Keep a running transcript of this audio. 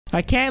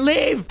I can't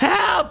leave.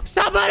 Help!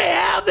 Somebody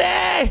help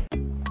me!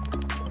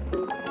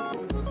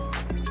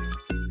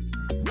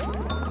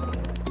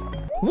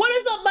 What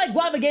is up, my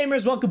Guava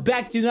gamers? Welcome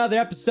back to another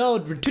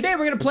episode. Today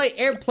we're gonna play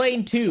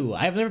Airplane 2.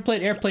 I've never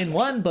played Airplane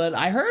 1, but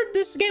I heard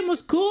this game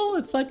was cool.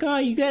 It's like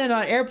you get in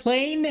an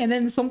airplane and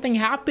then something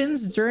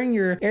happens during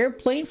your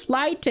airplane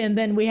flight and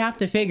then we have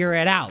to figure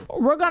it out.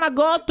 We're gonna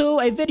go through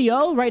a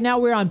video. Right now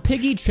we're on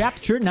Piggy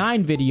Chapter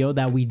 9 video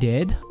that we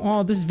did.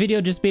 Oh, this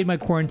video just made my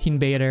quarantine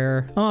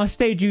beta. Oh,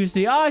 stay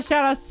juicy. Oh,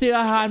 shout outs to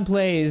Han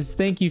Plays.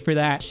 Thank you for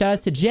that. Shout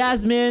outs to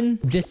Jasmine,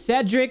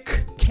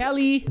 DeCedric,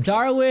 Kelly,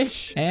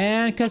 Darwish,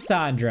 and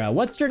Cassandra.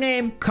 What's your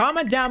name?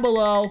 Comment down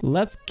below.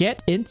 Let's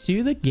get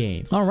into the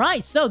game. All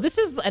right, so this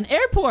is an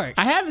airport.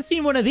 I haven't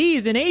seen one of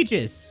these in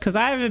ages because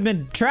I haven't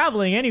been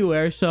traveling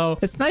anywhere, so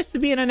it's nice to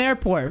be in an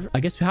airport. I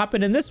guess we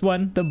happened in this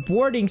one, the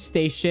boarding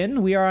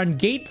station. We are on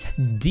gate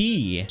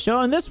D.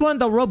 So in this one,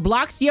 the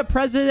ROBLOX AIRPLANE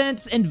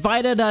president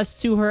invited us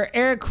to her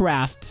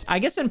aircraft. I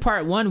guess in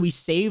part 1, we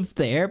saved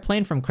the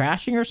airplane from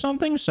crashing or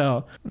something,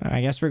 so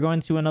I guess we're going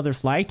to another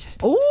flight.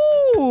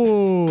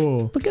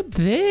 Ooh, look at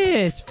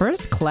this.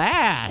 First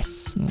class.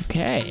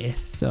 Okay,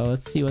 so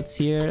let's see what's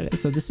here.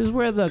 So this is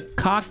where the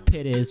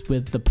cockpit is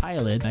with the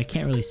pilot. I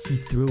can't really see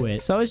through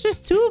it. So it's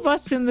just 2 of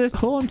us in this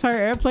whole entire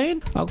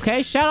airplane.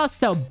 Okay, shout outs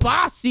to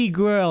Bossy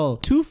Girl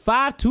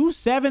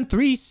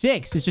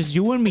 252736. It's just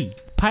you and me.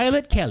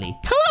 Pilot Kelly.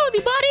 Hello,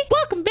 everybody.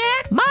 Welcome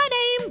back. My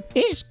name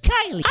is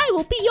Kylie. I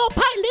will be your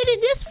pilot in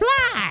this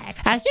flight.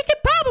 As you can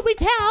probably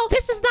tell,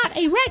 this is not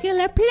a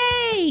regular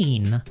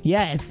plane.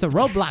 Yeah, it's the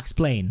ROBLOX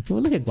plane. Oh,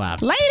 look at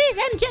Guava. Ladies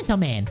and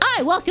gentlemen,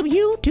 I welcome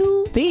you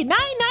to the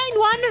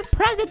 991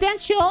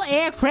 presidential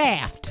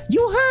aircraft.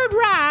 You heard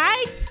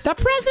right. The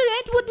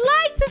president would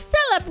like to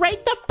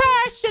celebrate the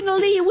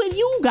personally with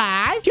you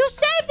guys. You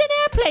saved an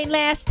airplane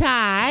last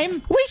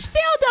time. We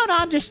still don't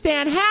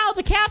understand how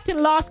the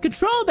captain lost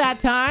control that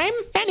time.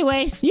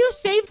 Anyways, you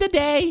saved the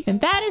day,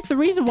 and that is the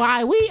reason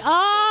why we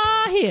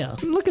are here.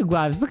 Look at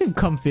Guava, he's looking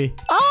comfy.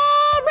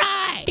 All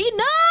right,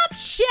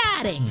 enough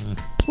chatting.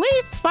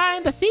 Please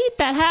find the seat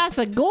that has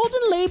the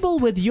golden label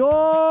with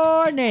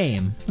your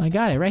name. I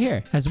got it right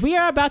here. As we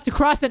are about to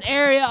cross an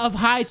area of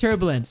high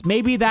turbulence.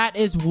 Maybe that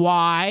is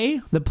why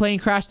the plane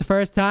crashed the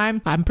first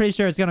time. I'm pretty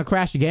sure it's gonna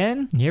crash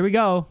again. Here we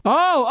go.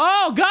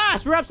 Oh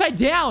gosh, we're upside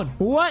down.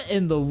 What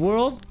in the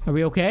world? Are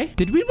we okay?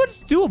 Did we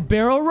just do a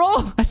barrel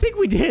roll? I think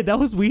we did. That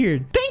was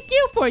weird. Thank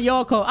you for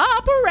your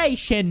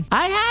cooperation.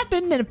 I have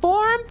been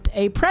informed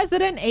a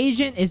president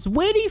agent is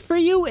waiting for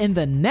you in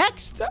the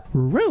next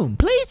room.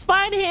 Please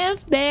find him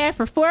there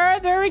for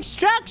further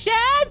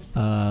instructions.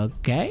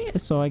 Okay,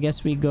 so I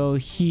guess we go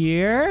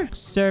here.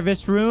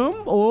 Service room.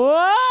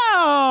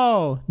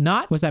 Whoa!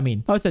 Not? What's that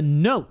mean? Oh, it's a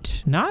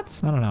note. Not?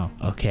 I don't know.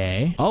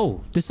 Okay.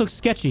 Oh, this looks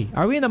sketchy.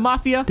 Are we in the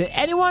mafia? Did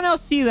anyone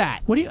else see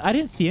that? What do you... I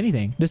didn't see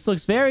anything. This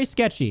looks very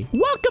sketchy.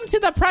 Welcome to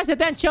the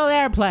presidential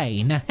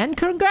airplane. And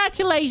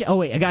congratulations. Oh,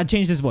 wait. I gotta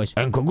change this voice.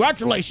 And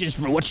congratulations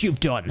for what you've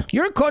done.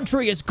 Your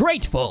country is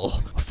grateful.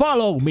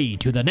 Follow me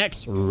to the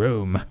next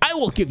room. I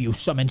will give you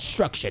some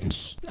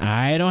instructions.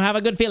 I don't have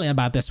a good feeling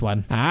about this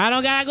one. I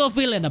don't got a good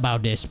feeling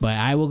about this, but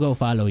I will go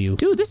follow you.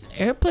 Dude, this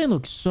airplane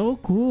looks so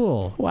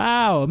cool.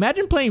 Wow.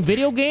 Imagine playing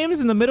video games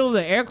in the middle of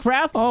the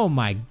aircraft. Oh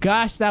my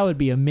gosh, that would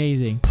be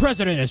amazing.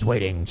 President is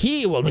waiting.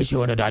 He will meet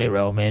you in the dining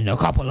room in a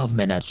couple of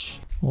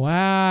minutes.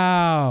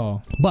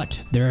 Wow.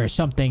 But there is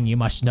something you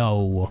must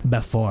know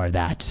before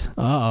that.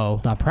 Uh-oh.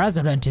 The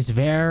president is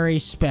very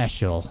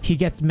special. He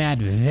gets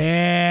mad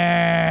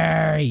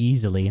very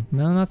easily.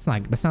 No, that's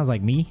not... That sounds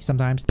like me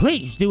sometimes.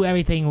 Please do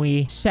everything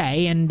we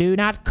say and do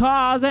not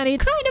cause any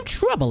kind of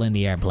trouble in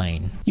the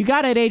airplane. You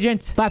got it,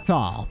 agent. That's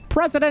all.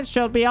 President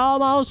should be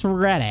almost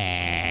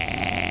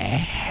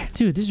ready.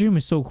 Dude, this room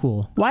is so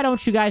cool. Why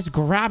don't you guys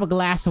grab a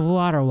glass of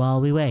water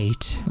while we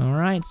wait? All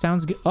right,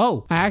 sounds good.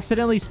 Oh, I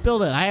accidentally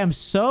spilled it. I am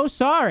so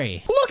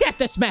sorry. Look at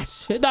this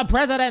mess. The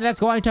president is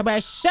going to be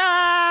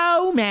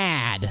so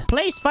mad.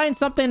 Please find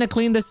something to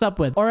clean this up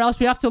with, or else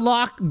we have to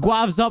lock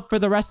Guavs up for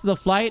the rest of the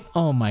flight.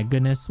 Oh my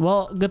goodness.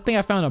 Well, good thing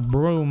I found a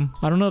broom.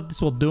 I don't know if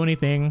this will do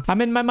anything.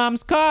 I'm in my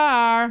mom's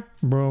car.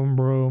 Broom,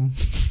 broom.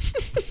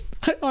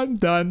 I'm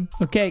done.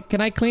 Okay,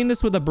 can I clean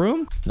this with a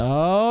broom?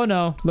 Oh,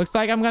 no. Looks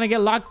like I'm gonna get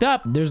locked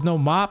up. There's no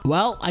mop.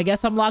 Well, I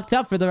guess I'm locked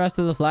up for the rest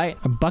of the flight.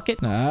 A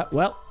bucket?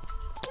 Well...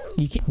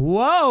 You can't...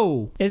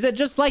 Whoa! Is it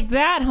just like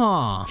that,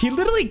 huh? He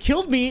literally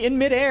killed me in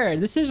midair.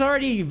 This is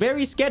already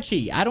very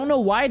sketchy. I don't know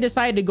why I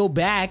decided to go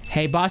back.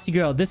 Hey, bossy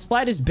girl, this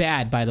flight is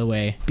bad, by the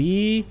way.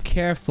 Be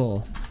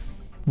careful.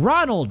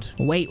 Ronald!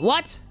 Wait,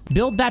 what?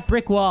 Build that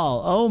brick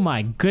wall. Oh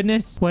my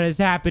goodness. What is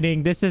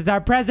happening? This is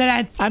our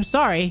president. I'm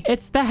sorry.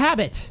 It's the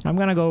habit. I'm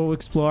gonna go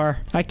explore.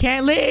 I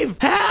can't leave.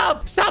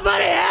 Help!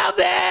 Somebody help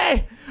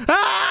me!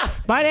 Ah!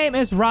 My name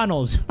is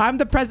Ronald. I'm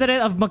the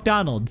president of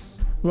McDonald's.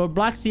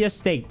 ROBLOX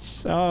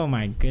Estates. Oh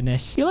my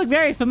goodness. You look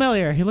very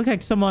familiar. You look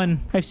like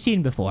someone I've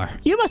seen before.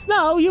 You must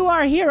know you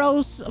are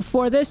heroes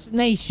for this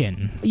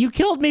nation. You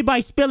killed me by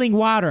spilling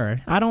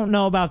water. I don't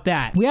know about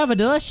that. We have a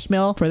delicious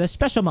meal for this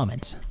special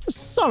moment.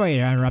 Sorry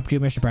to interrupt you,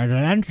 Mr.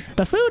 President.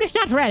 The food is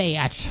not ready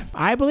yet.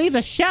 I believe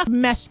the chef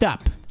messed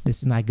up.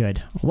 This is not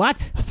good.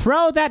 What?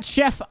 Throw that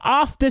chef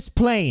off this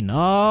plane.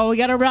 Oh, we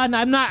gotta run.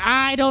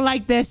 I don't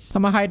like this.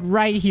 I'm gonna hide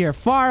right here,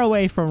 far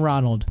away from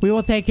Ronald. We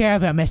will take care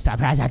of him, Mr.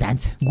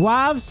 President.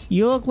 Guavs,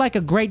 you look like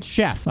a great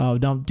chef. Oh,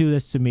 don't do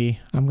this to me.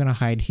 I'm gonna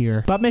hide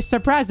here. But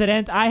Mr.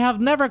 President, I have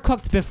never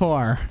cooked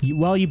before.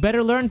 Well, you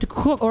better learn to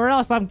cook or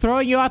else I'm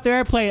throwing you off the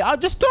airplane. Oh,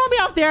 just throw me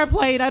off the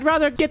airplane. I'd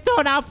rather get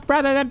thrown out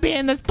rather than be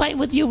in this plane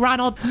with you,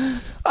 Ronald.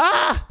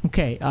 Ah!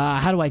 Okay,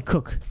 how do I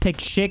cook? Take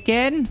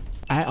chicken.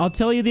 I'll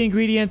tell you the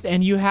ingredients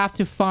and you have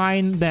to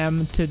find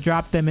them to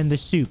drop them in the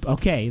soup.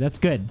 Okay, that's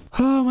good.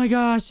 Oh my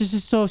gosh, this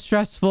is so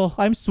stressful.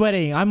 I'm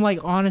sweating. I'm like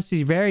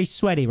honestly very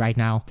sweaty right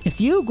now.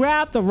 If you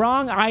grab the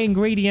wrong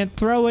ingredient,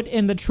 throw it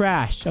in the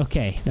trash.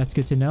 Okay, that's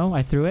good to know.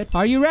 I threw it.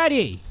 Are you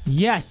ready?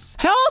 Yes.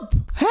 Help!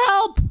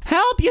 Help!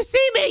 Help! You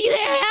see me? You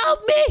there?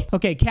 Help me!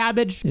 Okay,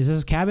 cabbage. Is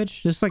this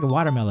cabbage? This is like a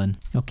watermelon.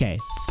 Okay,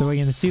 throwing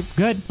in the soup.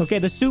 Good. Okay,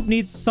 the soup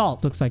needs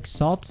salt. Looks like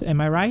salt. Am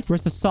I right?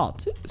 Where's the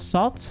salt?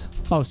 Salt?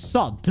 Oh,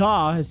 salt. Duh.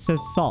 It says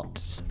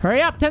salt.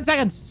 Hurry up. 10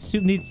 seconds.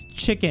 Soup needs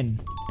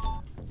chicken.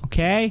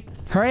 Okay.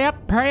 Hurry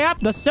up. Hurry up.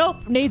 The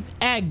soup needs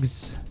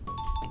eggs.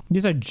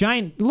 These are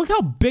giant. Look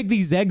how big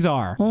these eggs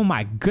are. Oh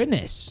my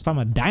goodness. From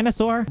a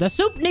dinosaur. The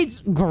soup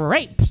needs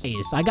grapes.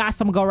 I got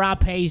some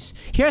grapes.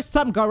 Here's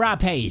some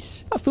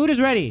grapes. Food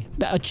is ready.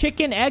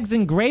 Chicken, eggs,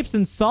 and grapes,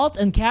 and salt,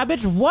 and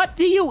cabbage. What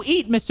do you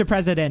eat, Mr.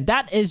 President?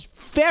 That is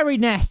very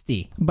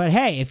nasty. But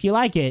hey, if you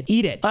like it,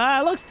 eat it.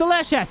 Looks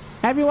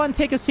delicious. Everyone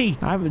take a seat.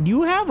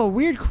 You have a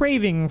weird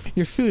craving for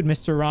your food,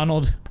 Mr.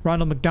 Ronald.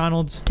 Ronald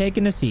McDonald.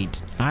 Taking a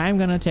seat. I'm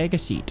gonna take a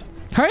seat.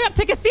 Hurry up,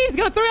 take a seat. He's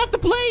gonna throw you off the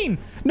plane.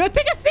 No,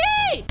 take a seat.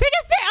 Take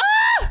a seat.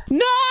 Ah!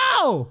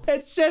 No!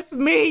 It's just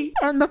me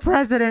and the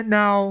president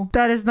now.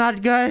 That is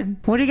not good.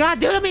 What are you gonna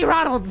do to me,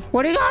 Ronald?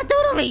 What are you gonna do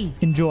to me?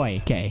 Enjoy.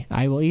 Okay,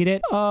 I will eat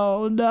it.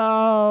 Oh,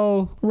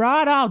 no.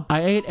 Ronald,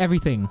 I ate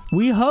everything.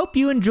 We hope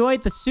you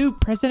enjoyed the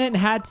soup. President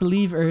had to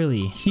leave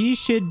early. He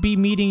should be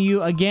meeting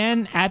you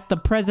again at the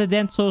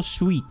presidential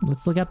suite.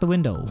 Let's look out the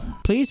window.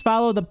 Please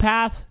follow the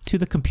path to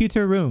the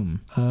computer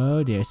room.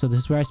 Oh, dear. So this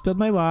is where I spilled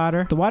my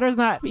water. The water is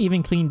not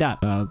even cleaned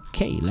up.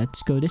 Okay,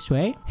 let's go this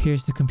way.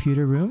 Here's the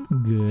computer room.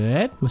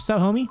 Good. What's up,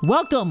 homie?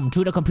 Welcome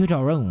to the computer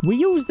room. We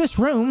use this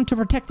room to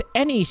protect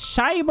any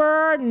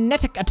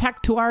cybernetic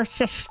attack to our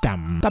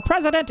system. The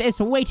president is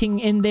waiting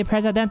in the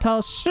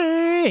presidential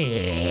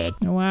suite.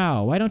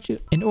 Wow, why don't you...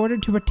 In order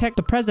to protect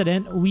the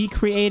president, we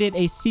created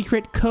a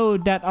secret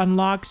code that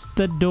unlocks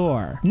the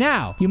door.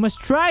 Now, you must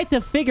try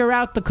to figure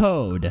out the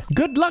code.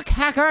 Good luck,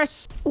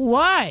 hackers.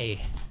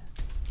 Why?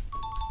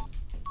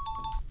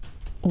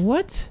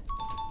 What?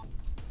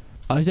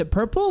 Oh, is it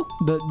purple?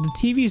 The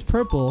TV is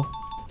purple.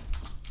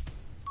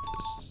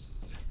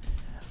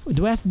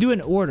 Do I have to do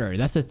an order?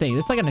 That's the thing.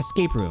 It's like an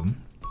escape room.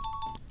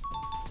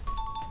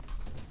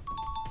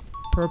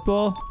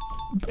 Purple.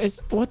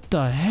 What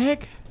the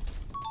heck?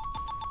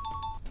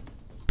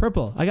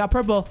 Purple. I got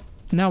purple.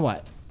 Now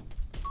what?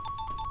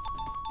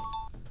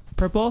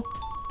 Purple.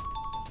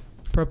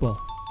 Purple.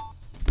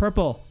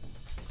 Purple.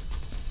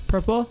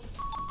 Purple.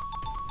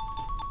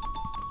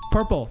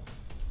 Purple.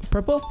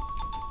 Purple.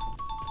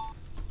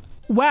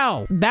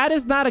 Wow, that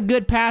is not a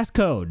good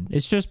passcode.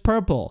 It's just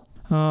purple.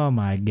 Oh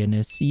my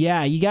goodness.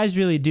 Yeah, you guys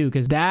really do,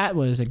 because that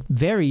was like,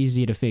 very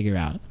easy to figure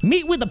out.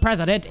 Meet with the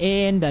president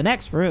in the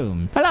next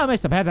room. Hello,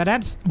 Mr.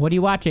 President. What are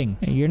you watching?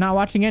 You're not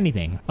watching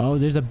anything. Oh,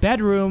 there's a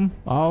bedroom.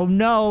 Oh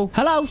no.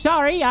 Hello,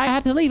 sorry, I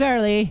had to leave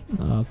early.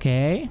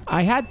 Okay.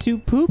 I had to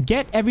poop.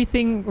 Get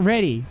everything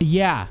ready.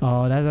 Yeah.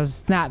 Oh, that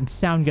does not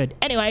sound good.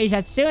 Anyways,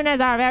 as soon as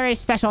our very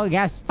special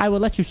guest, I will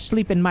let you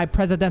sleep in my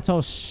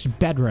presidential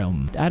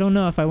bedroom. I don't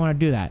know if I want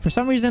to do that. For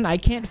some reason, I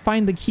can't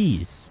find the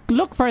keys.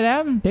 Look for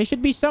them. They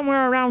should be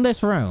somewhere around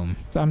this room.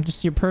 So I'm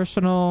just your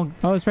personal...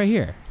 Oh, it's right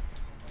here.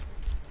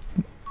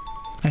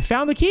 I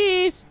found the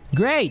keys.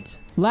 Great.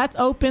 Let's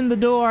open the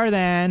door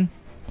then.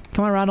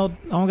 Come on, Ronald.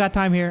 I don't got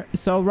time here.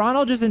 So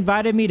Ronald just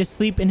invited me to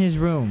sleep in his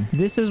room.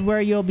 This is where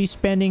you'll be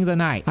spending the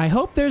night. I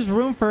hope there's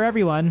room for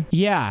everyone.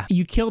 Yeah,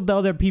 you killed the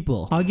other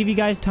people. I'll give you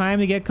guys time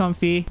to get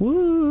comfy.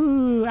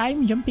 Woo!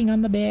 I'm jumping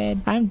on the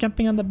bed. I'm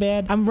jumping on the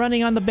bed. I'm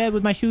running on the bed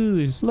with my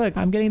shoes. Look,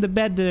 I'm getting the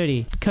bed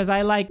dirty because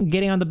I like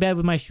getting on the bed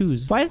with my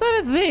shoes. Why is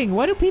that a thing?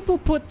 Why do people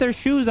put their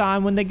shoes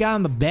on when they get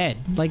on the bed?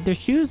 Like, their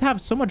shoes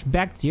have so much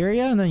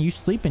bacteria and then you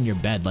sleep in your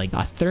bed like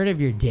a third of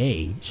your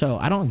day. So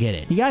I don't get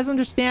it. You guys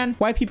understand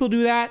why people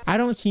do that? I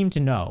don't seem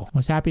to know.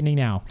 What's happening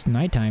now? It's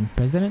nighttime.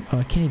 President? Oh,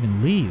 I can't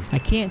even leave. I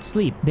can't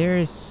sleep. There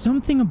is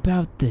something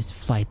about this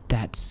flight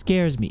that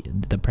scares me.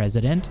 The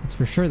president? It's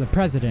for sure the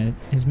president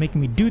is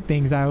making me do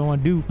things I don't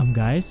want to do.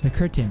 Guys, the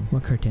curtain.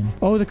 What curtain?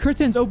 Oh, the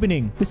curtain's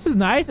opening. This is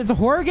nice. It's a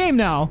horror game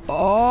now.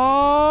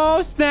 Oh,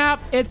 Oh,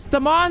 snap. It's the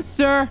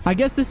monster. I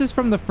guess this is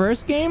from the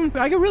first game.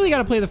 I really got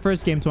to play the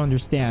first game to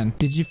understand.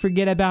 Did you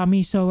forget about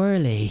me so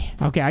early?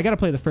 Okay, I got to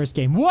play the first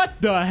game. What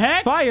the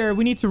heck? Fire,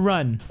 we need to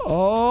run.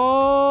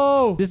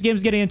 Oh, this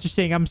game's getting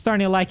interesting. I'm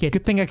starting to like it.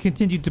 Good thing I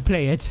continued to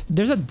play it.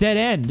 There's a dead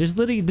end. There's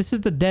literally, this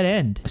is the dead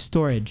end.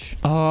 Storage.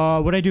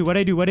 What'd I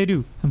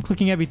do? I'm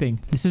clicking everything.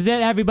 This is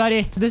it,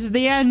 everybody. This is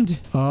the end.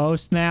 Oh,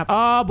 snap.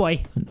 Oh,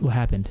 boy. What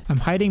happened? I'm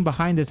hiding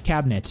behind this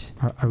cabinet.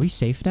 Are we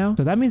safe now?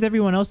 So that means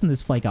everyone else in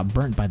this flight got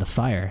burnt by the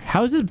fire.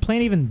 How is this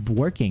plane even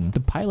working? The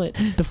pilot.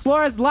 The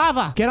floor is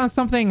lava. Get on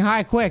something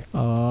high quick.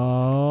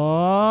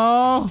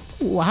 Oh.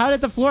 How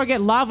did the floor get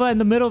lava in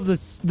the middle of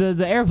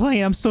the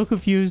airplane? I'm so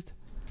confused.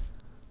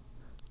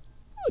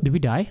 Did we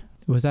die?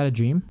 Was that a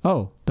dream?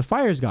 Oh, the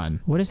fire's gone.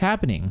 What is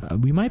happening?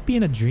 We might be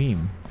in a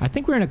dream. I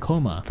think we're in a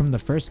coma from the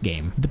first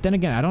game. But then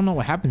again, I don't know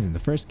what happens in the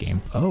first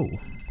game. Oh,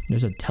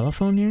 there's a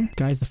telephone here?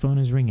 Guys, the phone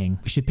is ringing.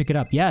 We should pick it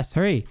up. Yes,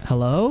 hurry.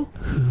 Hello?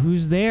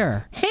 Who's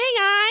there? Hey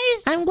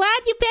guys, I'm glad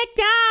you picked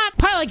up.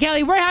 Pilot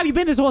Kelly, where have you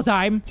been this whole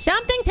time?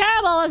 Something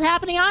terrible is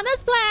happening on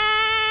this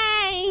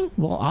plane.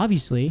 Well,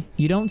 obviously,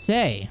 you don't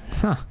say.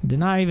 Huh, did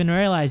not even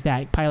realize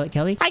that, Pilot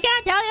Kelly. I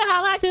can't tell you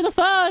how much through the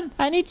phone.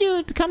 I need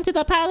you to come to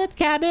the pilot's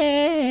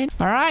cabin.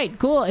 All right,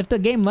 cool, if the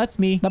game lets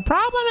me. The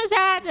problem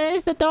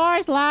is the door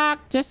is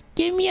locked. Just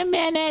give me a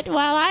minute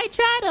while I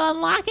try to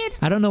unlock it.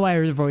 I don't know why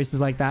her voice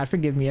is like that.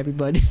 Forgive me,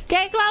 everybody.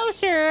 Get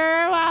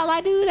closer while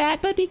I do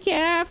that, but be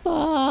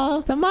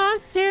careful. The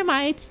monster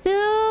might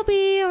still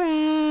be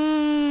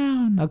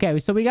around. Okay,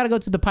 so we gotta go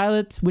to the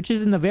pilot, which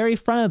is in the very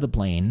front of the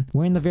plane.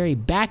 We're in the very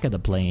back of the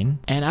plane.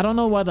 And I don't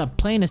know why the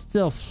plane is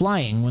still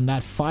flying when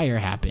that fire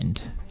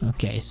happened.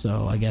 Okay,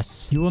 so I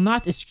guess you will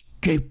not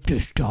escape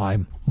this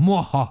time.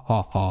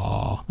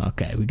 Mwahaha.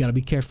 Okay, we gotta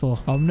be careful.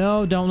 Oh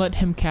no, don't let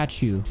him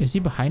catch you. Is he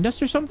behind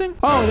us or something?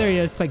 Oh, there he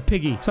is. It's like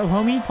Piggy. What's up,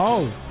 homie?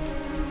 Oh.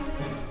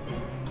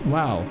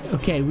 Wow.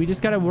 Okay, we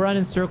just gotta run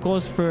in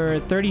circles for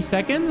 30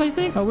 seconds, I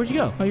think. Oh, where'd you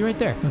go? Oh, you're right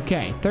there.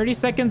 Okay, 30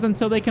 seconds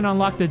until they can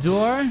unlock the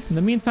door. In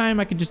the meantime,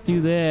 I could just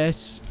do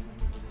this.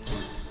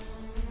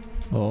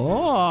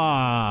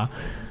 Oh.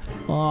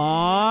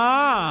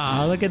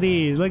 Oh, look at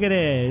these. Look at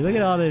it. Look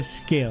at all this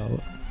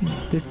skill.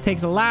 This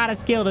takes a lot of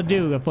skill to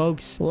do,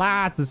 folks.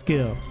 Lots of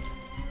skill.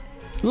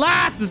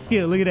 Lots of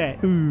skill. Look at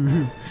that.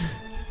 Ooh.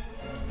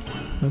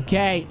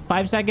 Okay,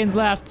 5 seconds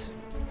left.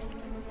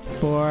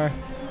 4,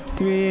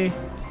 3,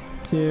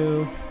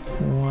 2,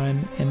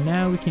 1. And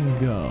now we can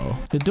go.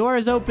 The door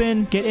is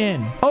open. Get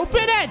in.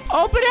 Open it!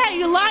 Open it,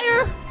 you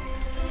liar!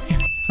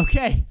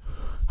 Okay.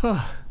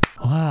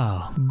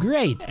 Wow.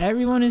 Great.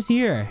 Everyone is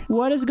here.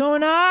 What is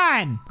going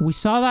on? We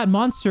saw that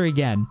monster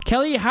again.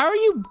 Kelly, how are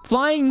you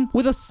flying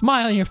with a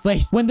smile on your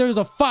face when there's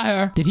a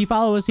fire? Did he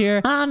follow us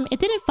here? It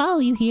didn't follow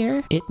you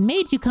here. It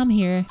made you come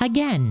here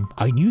again.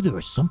 I knew there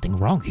was something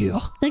wrong here.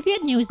 The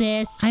good news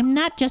is, I'm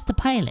not just a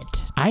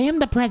pilot. I am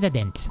the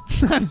president.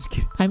 I'm just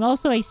kidding. I'm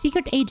also a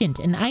secret agent,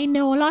 and I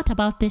know a lot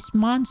about this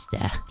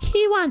monster.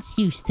 He once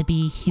used to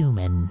be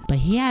human, but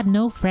he had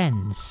no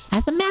friends.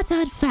 As a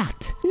matter of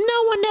fact,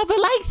 no one ever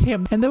liked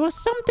him, and there was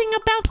something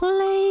about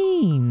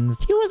planes.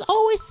 He was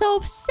always so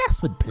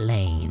obsessed with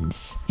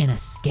planes. In a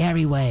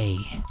scary way.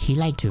 He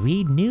liked to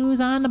read news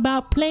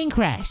about plane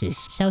crashes,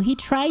 so he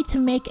tried to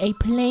make a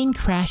plane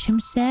crash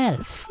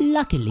himself.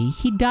 Luckily,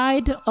 he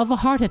died of a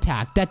heart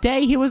attack that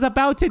day he was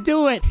about to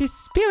do it. His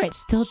spirit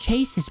still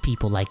chases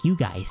people like you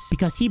guys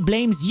because he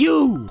blames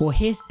you for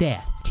his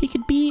death. He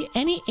could be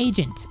any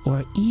agent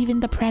or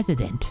even the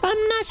president.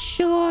 I'm not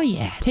sure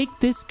yet. Take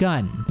this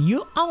gun.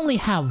 You only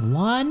have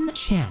one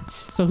chance.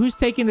 So who's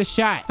taking the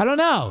shot? I don't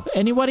know.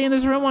 Anybody in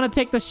this room want to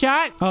take the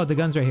shot? Oh, the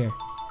gun's right here.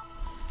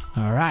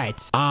 All right.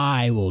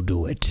 I will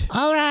do it.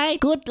 All right.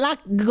 Good luck,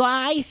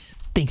 guys.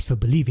 Thanks for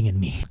believing in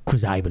me,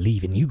 because I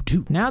believe in you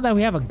too. Now that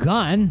we have a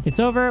gun, it's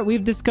over.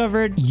 We've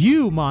discovered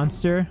you,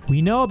 monster.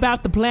 We know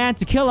about the plan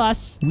to kill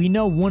us. We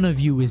know one of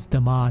you is the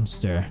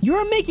monster.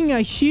 You're making a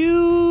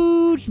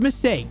huge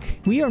mistake.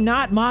 We are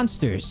not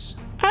monsters.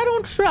 I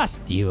don't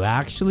trust you,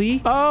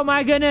 actually. Oh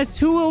my goodness,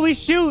 who will we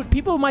shoot?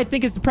 People might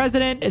think it's the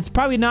president. It's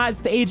probably not. It's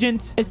the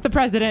agent. It's the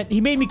president.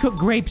 He made me cook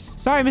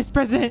grapes. Sorry, Mr.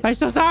 President. I'm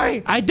so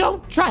sorry. I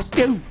don't trust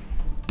you.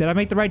 Did I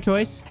make the right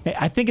choice?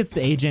 I think it's the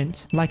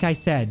agent. Like I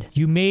said,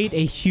 you made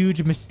a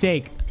huge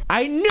mistake.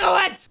 I knew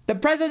it! The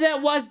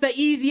president was the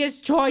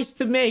easiest choice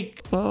to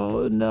make.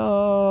 Oh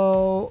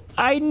no.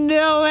 I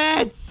knew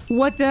it!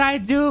 What did I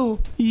do?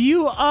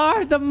 You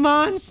are the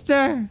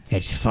monster.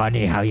 It's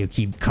funny how you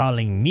keep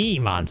calling me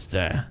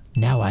monster.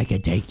 Now I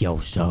can take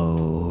your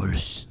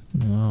souls.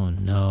 Oh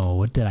no,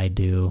 what did I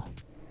do?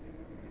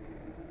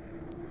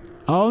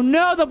 Oh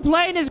no, the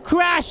plane is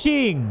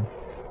crashing!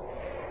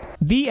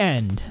 The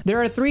end. There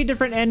are 3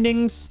 different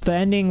endings. The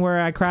ending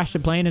where I crashed the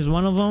plane is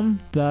one of them.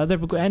 The other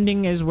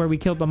ending is where we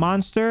killed the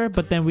monster,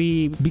 but then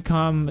we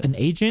become an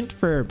agent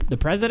for the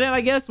president,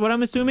 I guess, what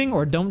I'm assuming.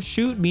 Or don't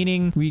shoot,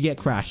 meaning we get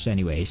crashed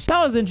anyways.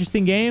 That was an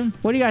interesting game.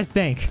 What do you guys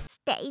think?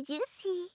 Stay juicy.